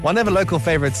One of our local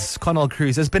favorites, Connell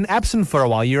Cruise, has been absent for a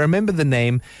while. You remember the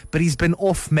name, but he's been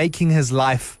off making his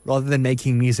life rather than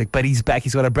making music. But he's back.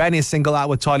 He's got a brand new single out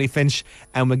with Charlie Finch,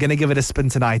 and we're going to give it a spin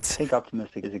tonight. I think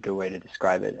optimistic is a good way to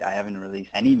describe it. I haven't released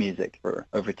any music for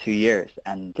over 2 years,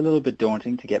 and it's a little bit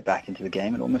daunting to get back into the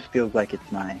game. It almost feels like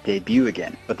it's my debut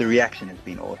again. But the reaction has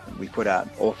been awesome. We put out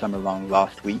All Summer Long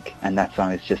last week, and that song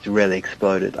has just really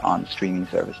exploded on streaming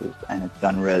services, and it's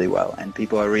done really well. And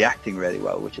people are reacting really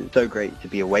well, which is so great to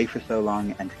be away for so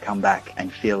long and to come back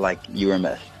and feel like you were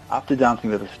missed. After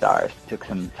Dancing with the Stars, took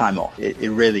some time off. It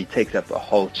really takes up a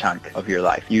whole chunk of your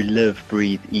life. You live,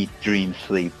 breathe, eat, dream,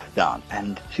 sleep, dance.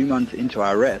 And 2 months into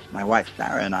our rest, my wife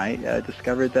Sarah and I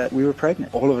discovered that we were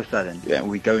pregnant. All of a sudden,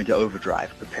 we go into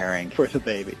overdrive preparing for the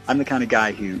baby. I'm the kind of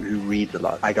guy who reads a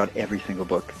lot. I got every single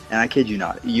book. And I kid you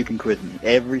not, you can quiz me.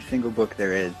 Every single book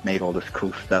there is, made all this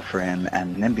cool stuff for him.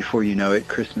 And then before you know it,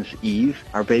 Christmas Eve,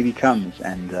 our baby comes.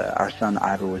 And our son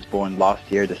Ivor was born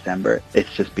last year, December.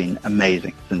 It's just been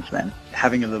amazing since then.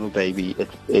 Having a little baby,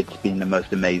 it's been the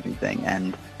most amazing thing.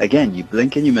 And again, you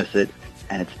blink and you miss it,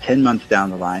 and it's 10 months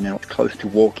down the line, and it's close to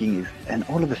walking, and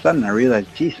all of a sudden I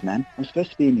realized, geez, man, I'm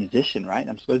supposed to be a musician, right?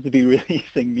 I'm supposed to be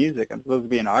releasing music. I'm supposed to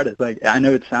be an artist. Like, I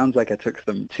know it sounds like I took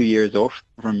some 2 years off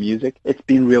from music. It's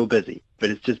been real busy,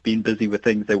 but it's just been busy with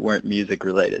things that weren't music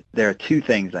related. There are two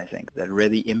things, I think, that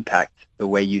really impact the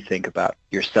way you think about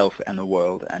yourself and the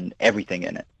world and everything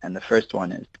in it. And the first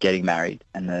one is getting married,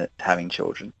 and having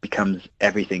children becomes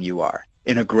everything you are,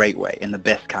 in a great way, in the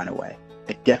best kind of way.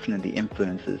 It definitely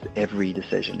influences every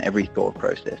decision, every thought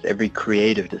process, every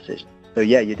creative decision. So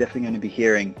yeah, you're definitely going to be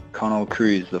hearing Connell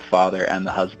Cruise, the father and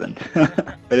the husband.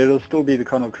 But it'll still be the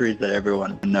Connell Cruise that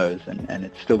everyone knows, and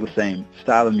it's still the same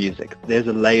style of music. There's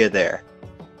a layer there.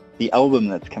 The album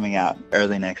that's coming out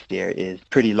early next year is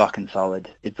pretty lock and solid.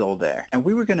 It's all there. And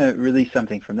we were going to release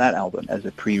something from that album as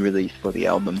a pre-release for the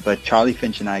album, but Charlie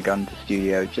Finch and I got into the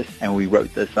studio and we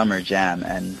wrote the summer jam,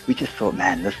 and we just thought,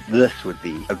 man, this would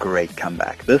be a great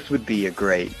comeback. This would be a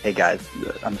great, hey guys,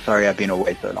 I'm sorry I've been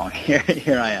away so long. Here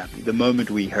I am. The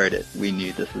moment we heard it, we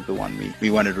knew this was the one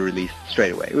we wanted to release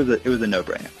straight away. It was a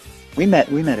no-brainer. We met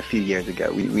a few years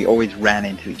ago. We always ran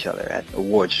into each other at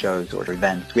award shows or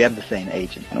events. We have the same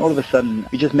agent. And all of a sudden,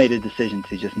 we just made a decision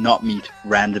to just not meet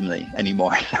randomly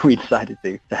anymore. So we decided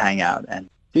to hang out. And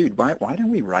dude, why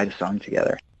don't we write a song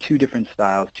together? 2 different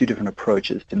styles, 2 different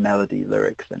approaches to melody,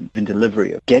 lyrics, and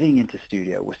delivery. Getting into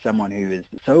studio with someone who is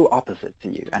so opposite to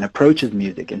you and approaches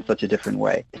music in such a different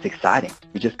way, it's exciting.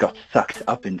 We just got sucked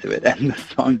up into it, and the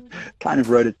song kind of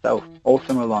wrote itself. All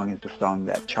Summer Long is the song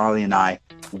that Charlie and I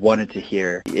wanted to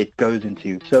hear. It goes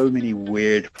into so many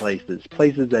weird places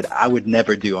that I would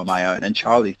never do on my own, and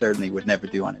Charlie certainly would never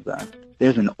do on his own.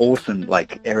 There's an awesome,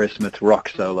 like, Aerosmith rock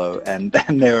solo, and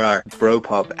then there are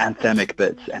bro-pop anthemic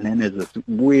bits, and then there's this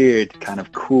weird kind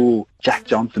of cool Jack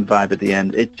Johnson vibe at the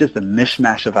end. It's just a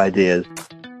mishmash of ideas.